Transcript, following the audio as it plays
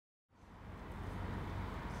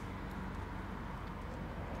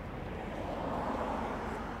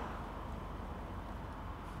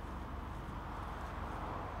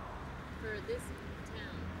this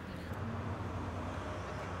town,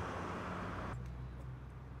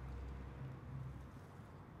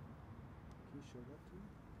 Can you show that to me?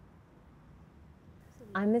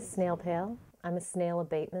 I'm Miss Snail Pail. I'm a snail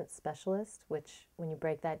abatement specialist, which when you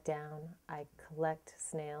break that down, I collect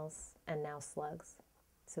snails and now slugs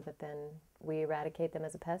so that then we eradicate them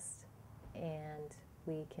as a pest and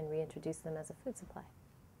we can reintroduce them as a food supply.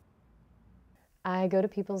 I go to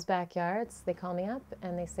people's backyards, they call me up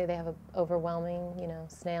and they say they have an overwhelming,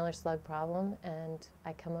 snail or slug problem, and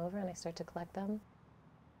I come over and I start to collect them.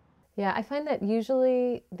 Yeah, I find that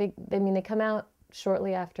usually they come out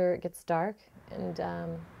shortly after it gets dark, and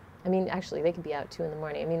actually they could be out 2 in the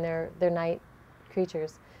morning. They're night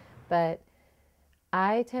creatures, but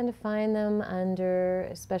I tend to find them under,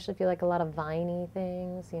 especially if you like a lot of viney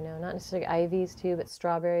things, not necessarily ivies too, but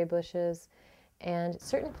strawberry bushes. And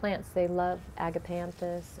certain plants, they love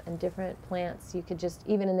agapanthus, and different plants you could just,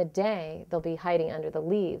 even in the day, they'll be hiding under the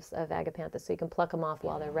leaves of agapanthus, so you can pluck them off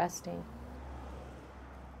while they're resting.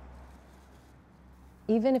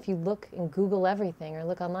 Even if you look and Google everything or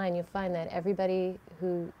look online, you'll find that everybody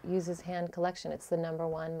who uses hand collection, it's the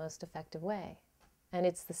 #1 most effective way. And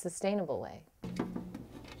it's the sustainable way.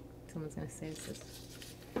 Someone's going to say this.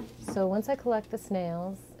 So once I collect the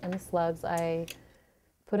snails and the slugs, I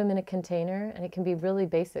put them in a container, and it can be really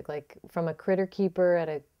basic, like from a critter keeper at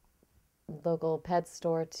a local pet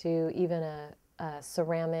store to even a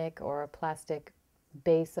ceramic or a plastic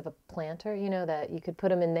base of a planter, that you could put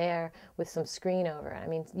them in there with some screen over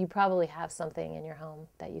it. You probably have something in your home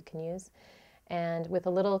that you can use. And with a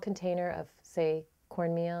little container of, say,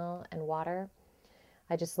 cornmeal and water,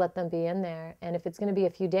 I just let them be in there. And if it's going to be a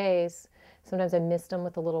few days, sometimes I mist them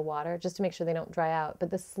with a little water just to make sure they don't dry out.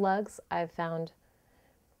 But the slugs, I've found,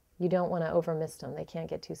 you don't want to over mist them. They can't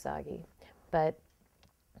get too soggy. But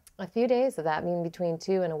a few days of that, between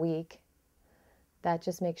 2 and a week, that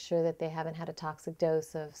just makes sure that they haven't had a toxic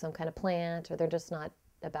dose of some kind of plant, or they're just not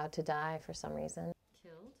about to die for some reason.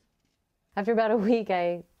 Killed. After about a week,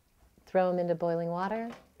 I throw them into boiling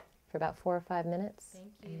water for about 4 or 5 minutes.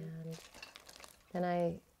 Thank you. And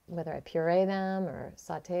then whether I puree them or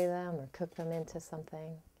saute them or cook them into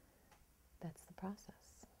something, that's the process.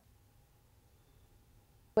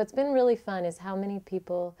 What's been really fun is how many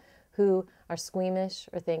people who are squeamish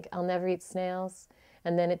or think, I'll never eat snails,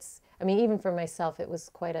 and then even for myself, it was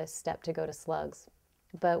quite a step to go to slugs.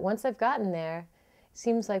 But once I've gotten there, it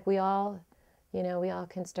seems like we all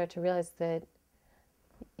can start to realize that,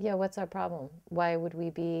 what's our problem? Why would we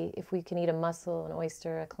be, if we can eat a mussel, an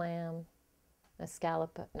oyster, a clam, a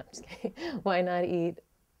scallop, no, I'm just kidding, why not eat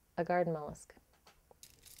a garden mollusk?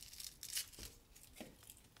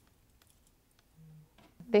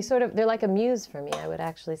 They're like a muse for me, I would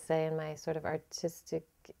actually say, in my sort of artistic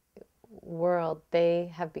world. They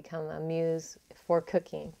have become a muse for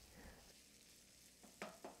cooking.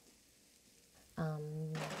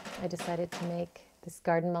 I decided to make this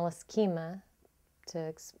garden mollusk keema to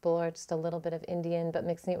explore just a little bit of Indian, but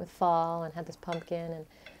mixing it with fall, and had this pumpkin. And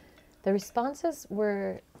the responses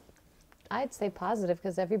were, I'd say, positive,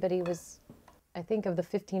 because everybody was, I think of the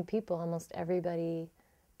 15 people, almost everybody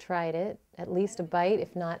tried it, at least a bite,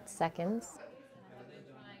 if not seconds.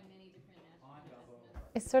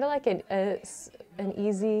 It's sort of like an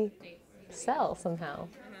easy sell somehow.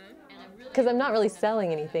 Because I'm not really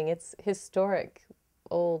selling anything. It's historic,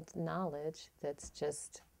 old knowledge that's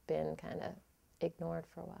just been kind of ignored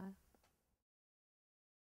for a while.